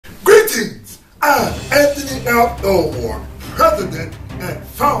I'm Anthony L. Elmore, President and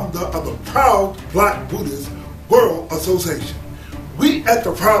founder of the proud Black Buddhist World Association. We at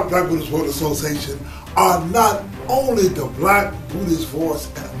the proud Black Buddhist World Association are not only the Black Buddhist voice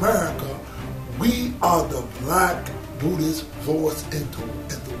in America, we are the Black Buddhist voice in the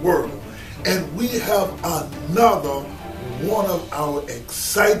world. And we have another one of our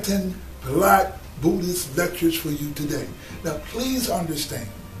exciting Black Buddhist lectures for you today. Now please understand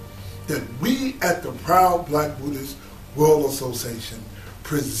that we at the proud Black Buddhist World Association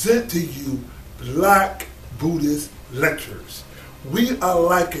present to you Black Buddhist lectures. We are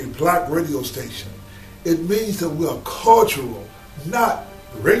like a black radio station. It means that we are cultural, not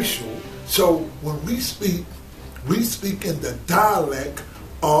racial. So when we speak in the dialect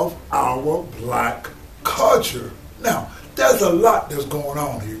of our black culture. Now, there's a lot that's going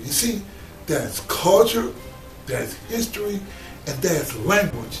on here. You see, there's culture, there's history, and there's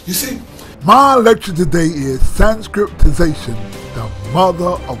language. You see, my lecture today is Sanskritization, the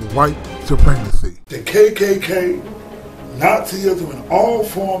mother of white supremacy. The KKK, Nazism, and all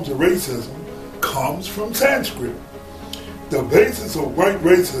forms of racism comes from Sanskrit. The basis of white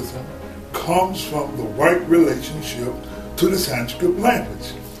racism comes from the white relationship to the Sanskrit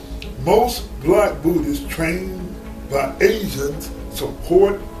language. Most Black Buddhists trained by Asians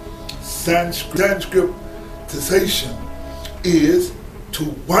support Sanskritization is to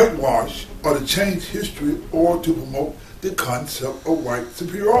whitewash or to change history or to promote the concept of white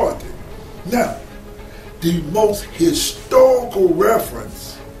superiority. Now, the most historical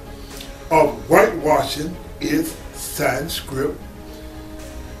reference of whitewashing is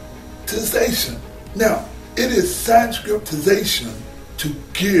Sanskritization. Now, it is Sanskritization to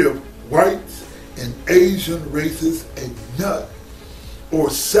give whites and Asian races a nut or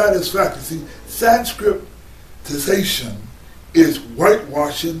satisfaction. See, Sanskritization is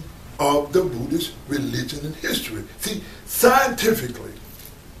whitewashing of the Buddhist religion and history. See, scientifically,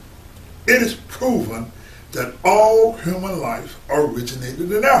 it is proven that all human life originated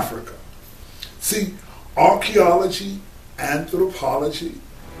in Africa. See, archaeology, anthropology,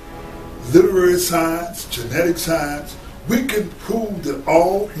 literary science, genetic science, we can prove that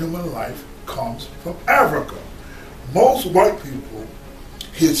all human life comes from Africa. Most white people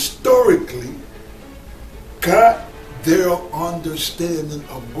historically got their understanding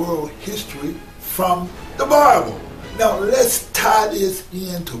of world history from the Bible. Now let's tie this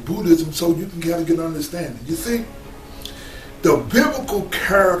into Buddhism so you can kind of get an understanding. You see, the biblical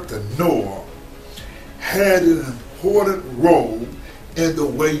character Noah had an important role in the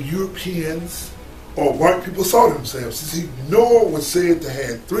way Europeans or white people saw themselves. You see, Noah was said to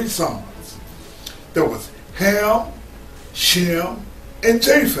have three sons. There was Ham, Shem, and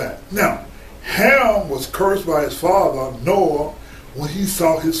Japheth. Now, Ham was cursed by his father, Noah, when he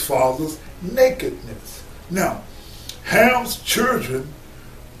saw his father's nakedness. Now, Ham's children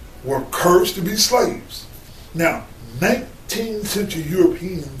were cursed to be slaves. Now, 19th century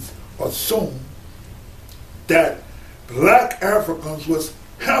Europeans assumed that black Africans was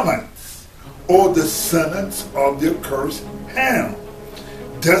Hamites, or descendants of the accursed Ham,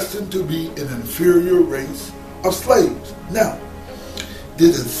 destined to be an inferior race of slaves. Now, the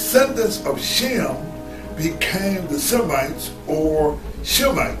descendants of Shem became the Semites or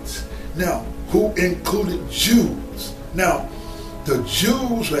Shemites, now, who included Jews. Now, the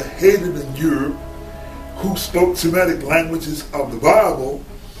Jews were hated in Europe who spoke Semitic languages of the Bible,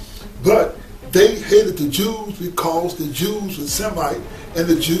 but they hated the Jews because the Jews were Semite and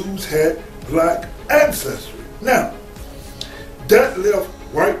the Jews had black ancestry. Now, that left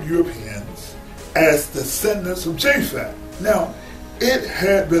white Europeans as descendants of Japheth. Now, it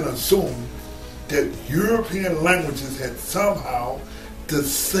had been assumed that European languages had somehow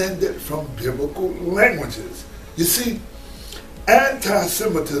descended from biblical languages. You see,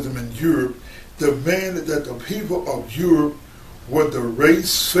 anti-Semitism in Europe demanded that the people of Europe were the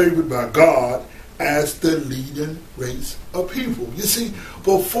race favored by God as the leading race of people. You see,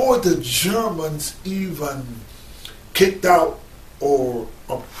 before the Germans even kicked out or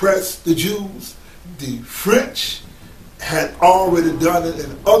oppressed the Jews, the French had already done it,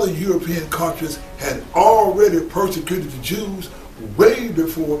 and other European countries had already persecuted the Jews way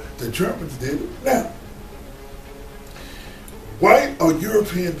before the Germans did it. Now, white or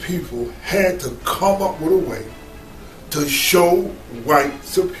European people had to come up with a way to show white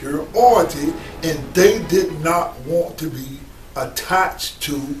superiority, and they did not want to be attached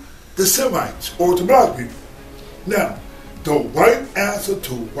to the Semites or to black people. Now, the white answer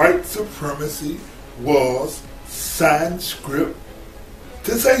to white supremacy was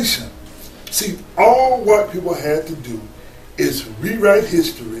Sanskritization. See, all white people had to do is rewrite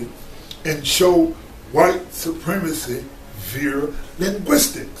history and show white supremacy via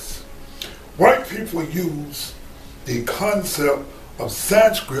linguistics. White people use the concept of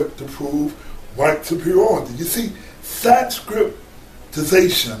Sanskrit to prove white superiority. You see,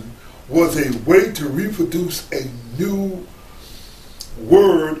 Sanskritization was a way to reproduce a new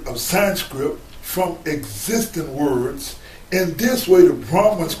word of Sanskrit from existing words. In this way, the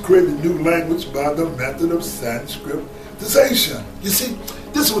Brahmins created a new language by the method of Sanskritization. You see,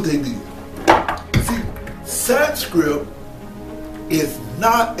 this is what they did. You see, Sanskrit is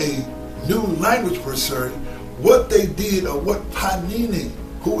not a new language per se. What they did, or what Panini,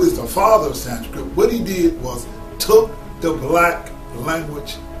 who is the father of Sanskrit, what he did was took the black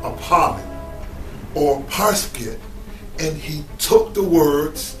language of Pali, or Sanskrit, and he took the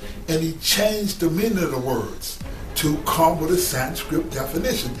words and he changed the meaning of the words to come with a Sanskrit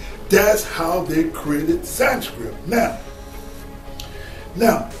definition. That's how they created Sanskrit. Now,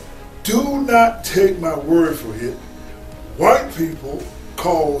 do not take my word for it. White people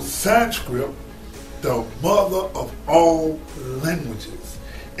call Sanskrit the mother of all languages.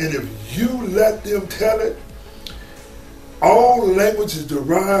 And if you let them tell it, all languages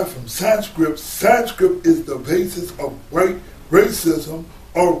derived from Sanskrit. Sanskrit is the basis of white racism,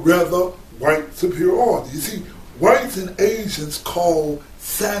 or rather white superiority. You see, whites and Asians call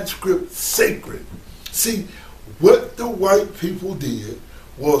Sanskrit sacred. See, what the white people did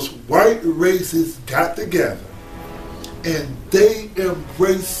was white races got together and they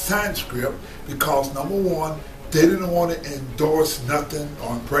embraced Sanskrit because, number one, they didn't want to endorse nothing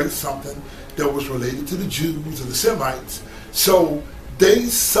or embrace something that was related to the Jews or the Semites. So they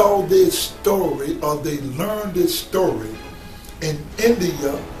saw this story, or they learned this story in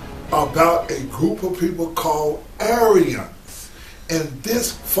India about a group of people called Aryans. And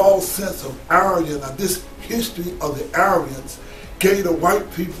this false sense of Aryan, or this history of the Aryans, gave the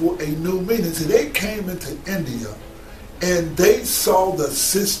white people a new meaning. So they came into India and they saw the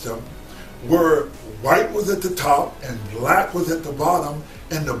system where white was at the top and black was at the bottom,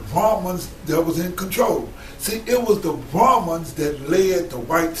 and the Brahmins that was in control. See, it was the Brahmins that led the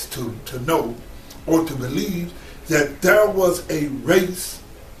whites to know or to believe that there was a race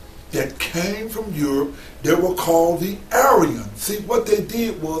that came from Europe that were called the Aryans. See, what they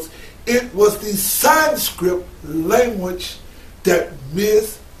did was, it was the Sanskrit language that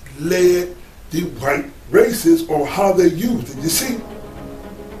misled the white races, or how they used it. You see,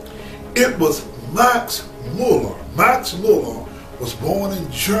 it was Max Muller. Max Muller was born in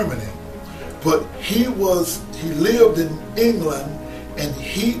Germany, but he lived in England, and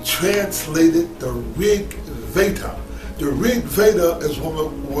he translated the Rig Veda. The Rig Veda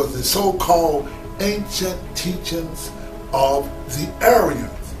was the so-called ancient teachings of the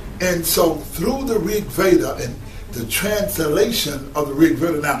Aryans. And so through the Rig Veda and the translation of the Rig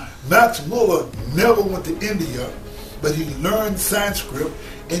Veda, now Max Muller never went to India, but he learned Sanskrit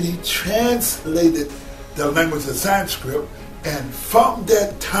and he translated the language of Sanskrit, and from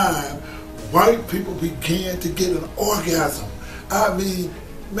that time, white people began to get an orgasm. I mean,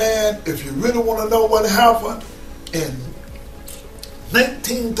 man, if you really want to know what happened, in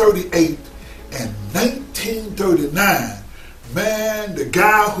 1938 and 1939, man, the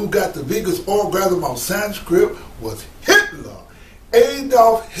guy who got the biggest orgasm of Sanskrit was Hitler.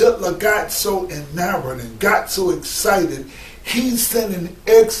 Adolf Hitler got so enamored and got so excited, he sent an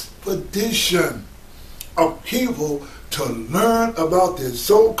expedition of people to learn about this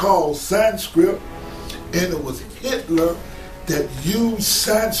so-called Sanskrit, and it was Hitler that used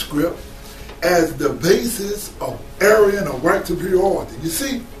Sanskrit as the basis of Aryan or white superiority. You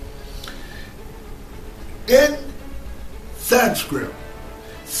see, in Sanskrit,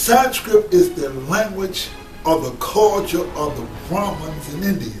 Sanskrit is the language of the culture of the Brahmins in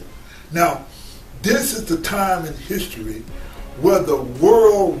India. Now, this is the time in history where the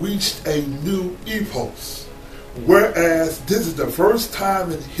world reached a new epos, whereas this is the first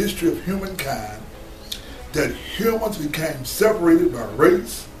time in the history of humankind that humans became separated by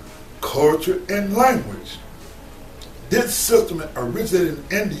race, culture, and language. This system originated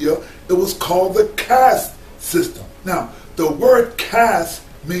in India. It was called the caste system. Now, the word caste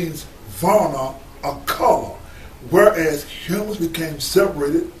means varna, a color, whereas humans became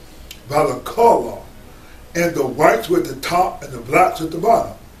separated by the color, and the whites were at the top and the blacks at the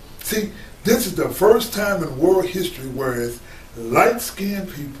bottom. See, this is the first time in world history whereas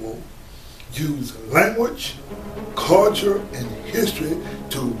light-skinned people use language, culture, and history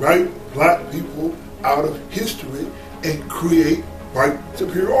to write black people out of history and create white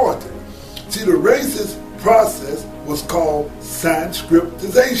superiority. See, the racist process was called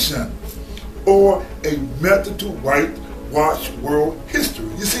Sanskritization, or a method to whitewash world history.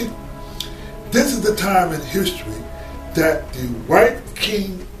 You see, is the time in history that the white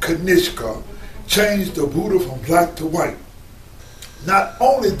king Kanishka changed the Buddha from black to white. Not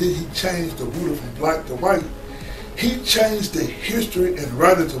only did he change the Buddha from black to white, he changed the history and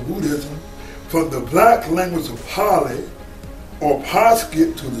writings of Buddhism from the black language of Pali or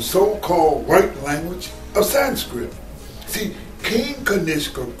Sanskrit to the so-called white language of Sanskrit. See, King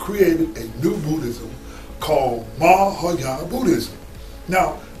Kanishka created a new Buddhism called Mahayana Buddhism.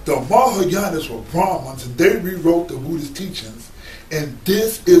 Now, the Mahayanas were Brahmins and they rewrote the Buddhist teachings, and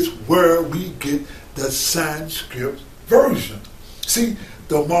this is where we get the Sanskrit version. See,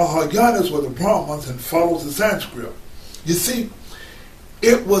 the Mahayanas were the Brahmins and follows the Sanskrit. You see,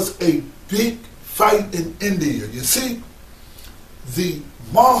 it was a big fight in India. You see, the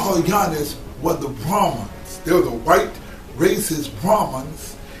Mahayanas were the Brahmins. They were the white racist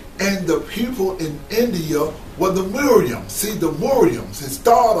Brahmins, and the people in India were the Muriams. See, the Muriams, it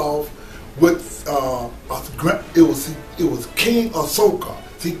started off with, it was King Asoka.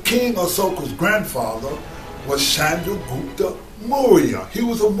 See, King Asoka's grandfather was Chandragupta Maurya. He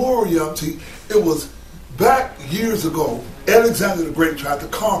was a Maurya. See, it was back years ago, Alexander the Great tried to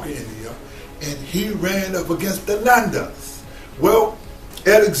conquer India, and he ran up against the Nandas. Well,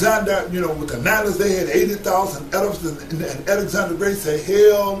 Alexander, with the Nandas, they had 80,000 elephants, and Alexander the Great said,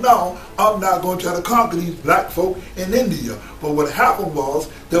 hell no, I'm not going to try to conquer these black folk in India. But what happened was,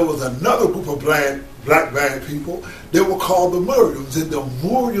 there was another group of black bad people. They were called the Muriams, and the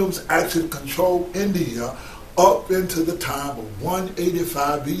Muriams actually controlled India up into the time of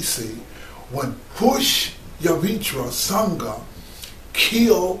 185 BC, when Pushyamitra Sangha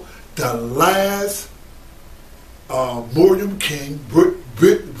killed the last Mauryan king,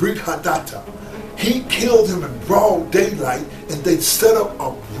 Brihadatta. He killed him in broad daylight, and they set up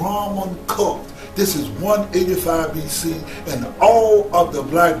a Brahman cult. This is 185 BC, and all of the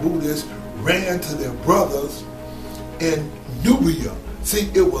black Buddhists ran to their brothers in Nubia. See,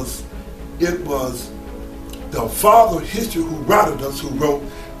 it was the father of history who wrote us, who wrote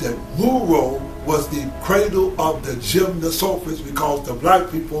that Muro was the cradle of the Gymnosophists, because the black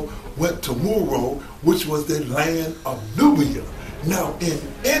people went to Muro, which was the land of Nubia. Now, in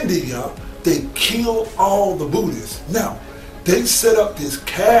India, they killed all the Buddhists. Now, they set up this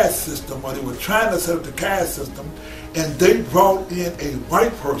caste system, or they were trying to set up the caste system, and they brought in a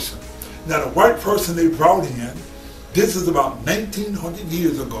white person. Now, the white person they brought in, this is about 1900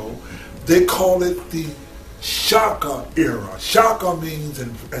 years ago, they call it the Shaka era. Shaka means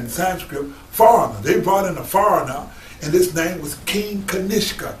in Sanskrit foreigner. They brought in a foreigner, and his name was King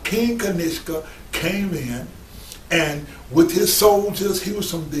Kanishka. King Kanishka came in, and with his soldiers, he was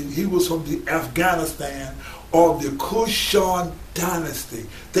from the Afghanistan of the Kushan dynasty.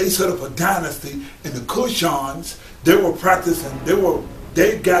 They set up a dynasty, and the Kushans, they were practicing.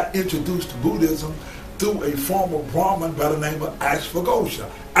 They got introduced to Buddhism through a former Brahmin by the name of Ashvaghosha.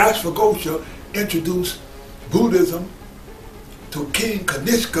 Ashvaghosha introduced Buddhism to King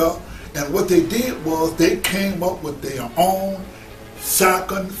Kanishka, and what they did was they came up with their own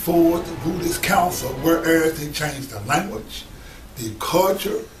second, fourth Buddhist council, whereas they changed the language, the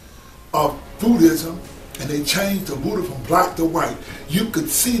culture of Buddhism, and they changed the Buddha from black to white. You could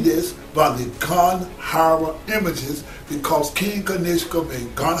see this by the Gandhara images, because King Kanishka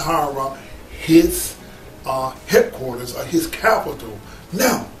made Gandhara his headquarters, or his capital.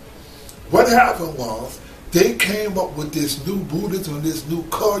 Now, what happened was, they came up with this new Buddhism, this new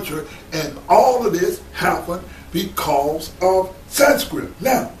culture, and all of this happened because of Sanskrit.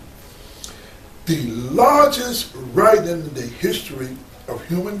 Now, the largest writing in the history of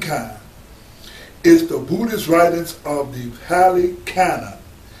humankind is the Buddhist writings of the Pali Canon.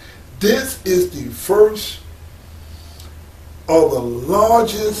 This is the first of the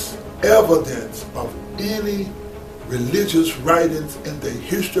largest evidence of any religious writings in the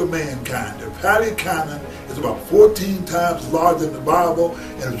history of mankind. The Pali Canon is about 14 times larger than the Bible,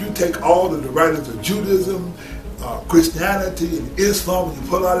 and if you take all of the writings of Judaism, Christianity, and Islam, and you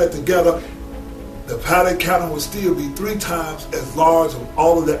put all that together, the Pali Canon will still be 3 times as large of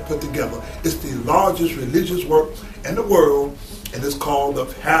all of that put together. It's the largest religious work in the world, and it's called the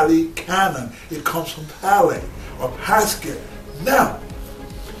Pali Canon. It comes from Pali, or Pasket. Now,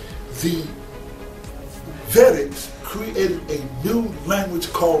 the Vedics created a new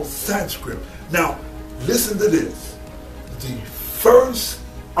language called Sanskrit. Now, listen to this. The first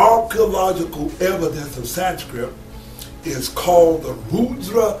archaeological evidence of Sanskrit is called the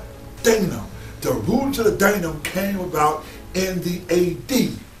Rudra Danam. The Rudra Danam came about in the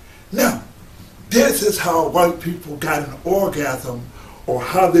AD. Now, this is how white people got an orgasm, or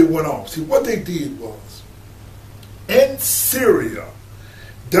how they went off. See, what they did was, in Syria,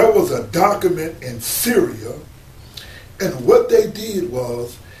 there was a document in Syria, and what they did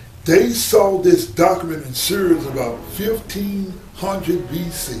was they saw this document in Syria about 1500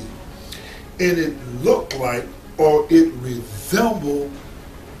 BC, and it looked like, or it resembled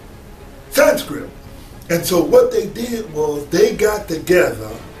Sanskrit. And so what they did was they got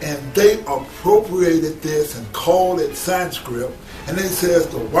together and they appropriated this and called it Sanskrit. And it says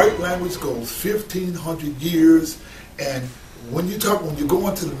the white language goes 1500 years. And when you go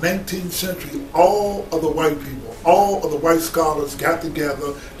into the 19th century, all of the white people, all of the white scholars got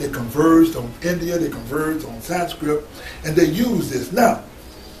together. They converged on India, they converged on Sanskrit, and they used this. Now,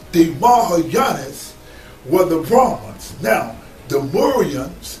 the Mahayanas were the Brahmins. Now, the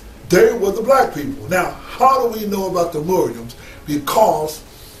Murians, they were the black people. Now, how do we know about the Murians? Because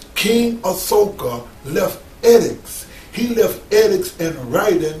King Asoka left edicts. He left edicts in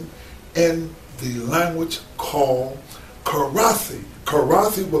writing in the language called Karasi.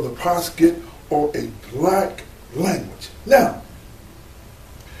 Karasi was a Proscrite or a black language. Now,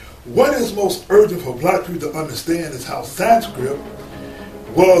 what is most urgent for black people to understand is how Sanskrit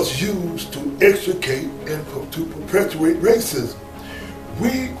was used to extricate and to perpetuate racism.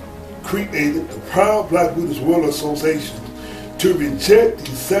 We created the proud Black Buddhist World Association to reject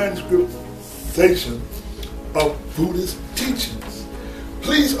the Sanskritization of Buddhist teachings.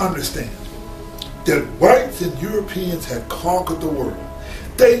 Please understand that whites and Europeans had conquered the world.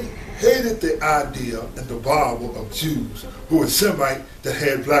 They hated the idea in the Bible of Jews who were Semite that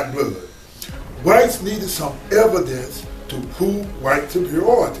had black blood. Whites needed some evidence to prove white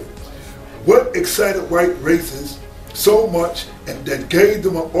superiority. What excited white racists so much and that gave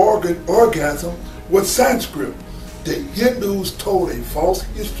them an orgasm was Sanskrit. The Hindus told a false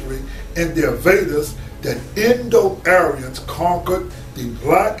history in their Vedas that Indo-Aryans conquered the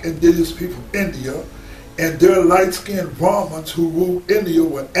black indigenous people of India, and their light-skinned Brahmins who ruled India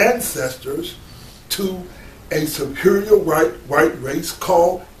were ancestors to a superior white race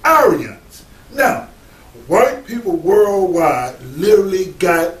called Aryans. Now, white people worldwide literally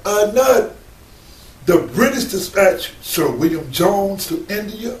got a nut. The British dispatched Sir William Jones to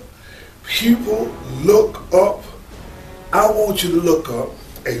India. People look up, I want you to look up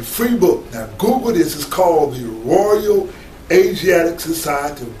a free book. Now Google this, it's called the Royal Asiatic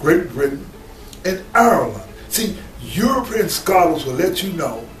Society of Great Britain and Ireland. See, European scholars will let you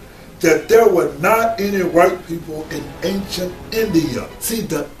know that there were not any white people in ancient India. See,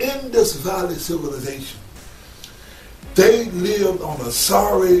 the Indus Valley civilization, they lived on the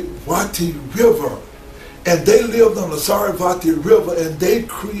Saraswati River. And they lived on the Saraswati River, and they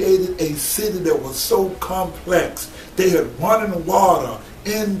created a city that was so complex. They had running water,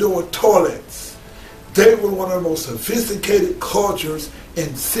 indoor toilets. They were one of the most sophisticated cultures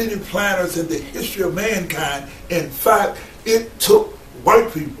and city planners in the history of mankind. In fact, it took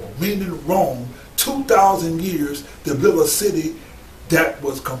white people, meaning Rome, 2,000 years to build a city that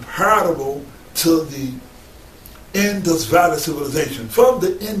was comparable to the Indus Valley civilization. From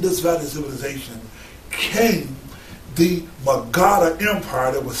the Indus Valley civilization came the Magadha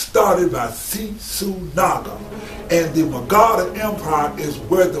Empire that was started by Sisunaga. And the Magadha Empire is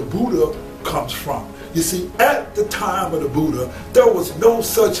where the Buddha comes from. You see, at the time of the Buddha, there was no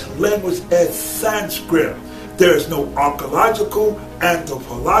such language as Sanskrit. There is no archaeological,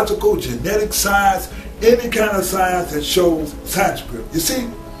 anthropological, genetic science, any kind of science that shows Sanskrit. You see,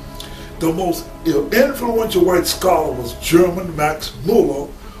 the most influential white scholar was German Max Muller,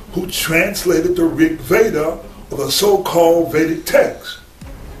 who translated the Rig Veda, or the so-called Vedic text.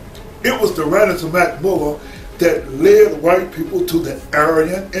 It was the writings of Max Muller that led white people to the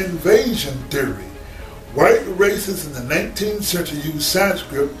Aryan invasion theory. White racists in the 19th century used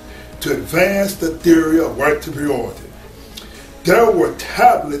Sanskrit to advance the theory of white superiority. There were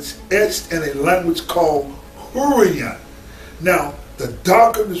tablets etched in a language called Hurrian. Now, the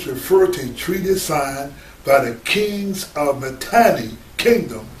documents refer to a treaty signed by the kings of Mitanni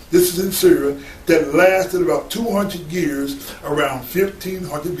Kingdom, this is in Syria, that lasted about 200 years, around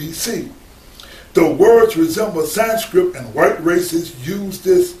 1500 BC. The words resemble Sanskrit, and white racists used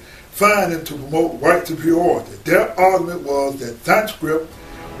this finding to promote white superiority. Their argument was that Sanskrit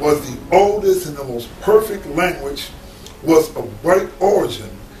was the oldest and the most perfect language, was of white origin,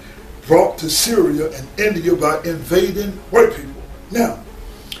 brought to Syria and India by invading white people. Now,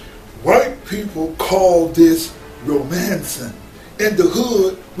 white people call this romancing. In the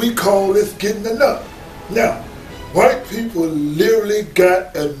hood, we call this getting a nut. Now, white people literally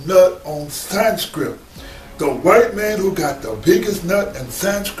got a nut on Sanskrit. The white man who got the biggest nut in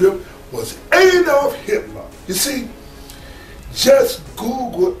Sanskrit was Adolf Hitler. You see, just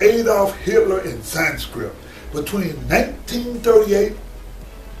Google Adolf Hitler in Sanskrit. Between 1938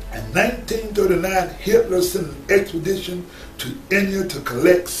 1939, Hitler sent an expedition to India to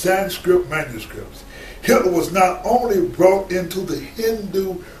collect Sanskrit manuscripts. Hitler was not only brought into the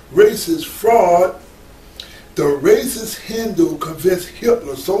Hindu racist fraud, the racist Hindu convinced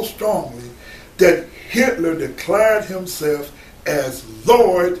Hitler so strongly that Hitler declared himself as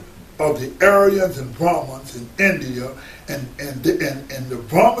Lord of the Aryans and Brahmins in India, and the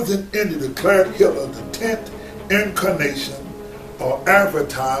Brahmins in India declared Hitler the 10th incarnation or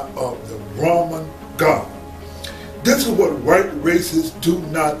avatar of the Brahman God. This is what white racists do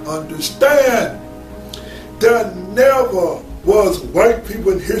not understand. There never was white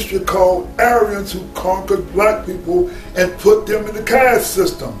people in history called Aryans who conquered black people and put them in the caste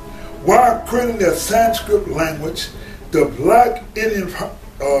system. While creating their Sanskrit language, the Black Indian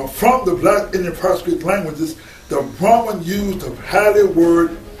from the Black Indian Sanskrit languages, the Brahman used the Pali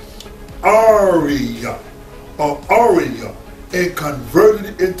word Arya or Arya and converted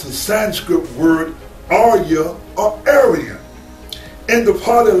it into Sanskrit word Arya or Aryan. In the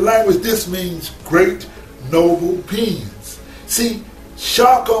Pali language, this means great noble beings. See,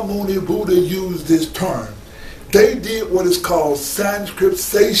 Shakyamuni Buddha used this term. They did what is called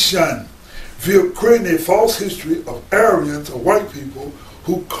Sanskritization, via creating a false history of Aryans or white people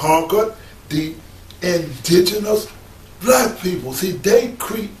who conquered the indigenous black people. See, they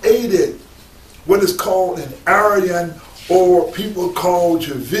created what is called an Aryan or people called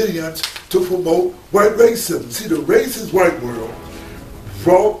Dravidians to promote white racism. See, the racist white world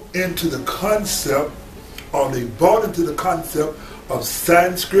brought into the concept, or they brought into the concept of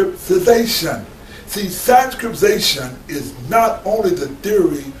Sanskritization. See, Sanskritization is not only the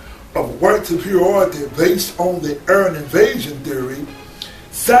theory of white superiority based on the Aryan invasion theory.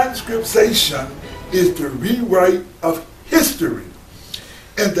 Sanskritization is the rewrite of history.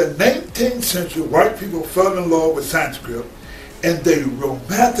 In the 19th century, white people fell in love with Sanskrit and they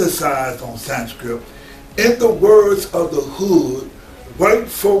romanticized on Sanskrit. In the words of the hood, white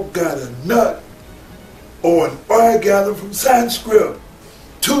folk got a nut or an orgasm from Sanskrit.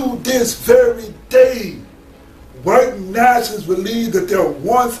 To this very day, white nationalists believe that there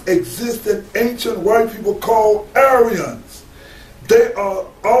once existed ancient white people called Aryans. They are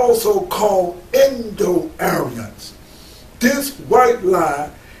also called Indo-Aryans. This white lie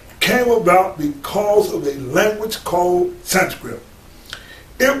came about because of a language called Sanskrit.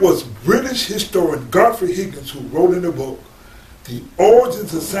 It was British historian Godfrey Higgins who wrote in the book, The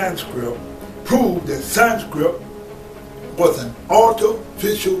Origins of Sanskrit, proved that Sanskrit was an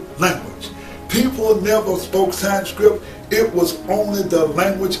artificial language. People never spoke Sanskrit. It was only the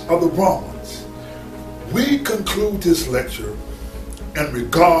language of the Brahmins. We conclude this lecture in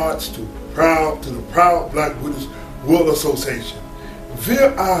regards to the proud Black Buddhist World Association.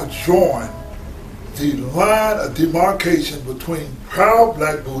 Via our drawing the line of demarcation between proud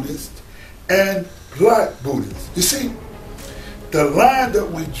Black Buddhists and Black Buddhists. You see, the line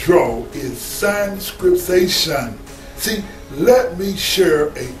that we draw is Sanskritization. See, let me share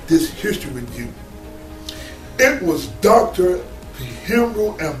this history with you. It was Dr.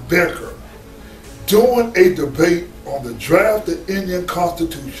 Bhimrao Ambedkar during a debate on the draft of the Indian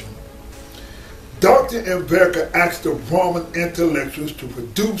Constitution. Dr. Ambedkar asked the Brahmin intellectuals to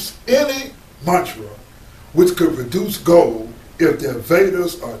produce any mantra which could produce gold if their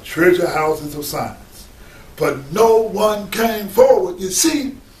Vedas are treasure houses of science. But no one came forward. You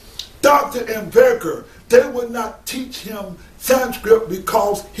see, Dr. Ambedkar, they would not teach him Sanskrit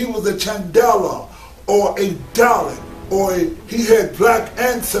because he was a Chandala or a Dalit, or he had black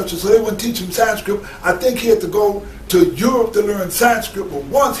ancestors, so they wouldn't teach him Sanskrit. I think he had to go to Europe to learn Sanskrit, but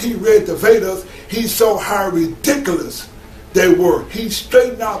once he read the Vedas, he saw how ridiculous they were. He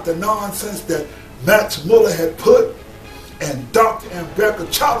straightened out the nonsense that Max Muller had put, and Dr.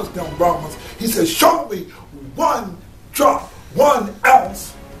 Ambedkar challenged them Brahmins. He said, show me one drop, 1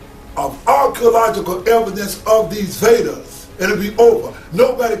 ounce of archaeological evidence of these Vedas, and it'll be over.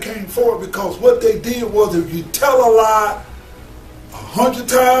 Nobody came forward because what they did was, if you tell a lie 100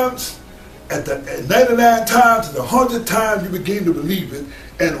 times, at 99 times, at 100 times you begin to believe it,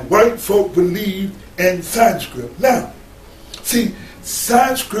 and white folk believed in Sanskrit. Now, see,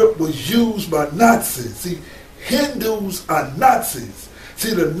 Sanskrit was used by Nazis. See, Hindus are Nazis.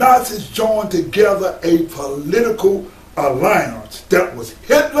 See, the Nazis joined together a political alliance. That was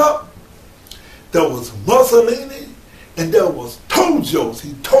Hitler, there was Mussolini, and there was Tojo.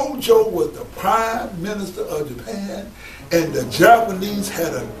 See, Tojo was the Prime Minister of Japan, and the Japanese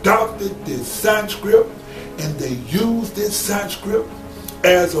had adopted this Sanskrit, and they used this Sanskrit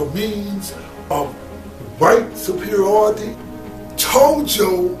as a means of white superiority.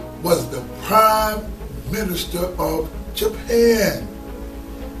 Tojo was the Prime Minister of Japan.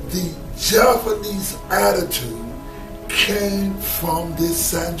 the Japanese attitude came from the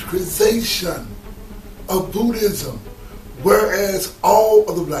Sanskritization of Buddhism, whereas all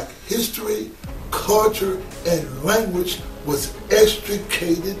of the black history, culture, and language was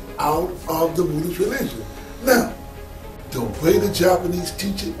extricated out of the Buddhist religion. Now, the way the Japanese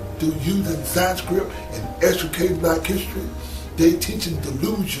teach it, they're using Sanskrit and extricating black history, they teaching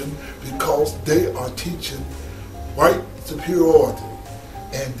delusion because they are teaching white superiority.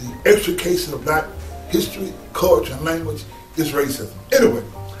 And the extrication of black history, culture, and language is racism. Anyway,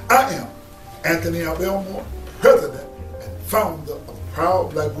 I am Anthony Elmore, President and founder of the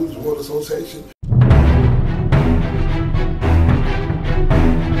proud Black Buddhist World Association.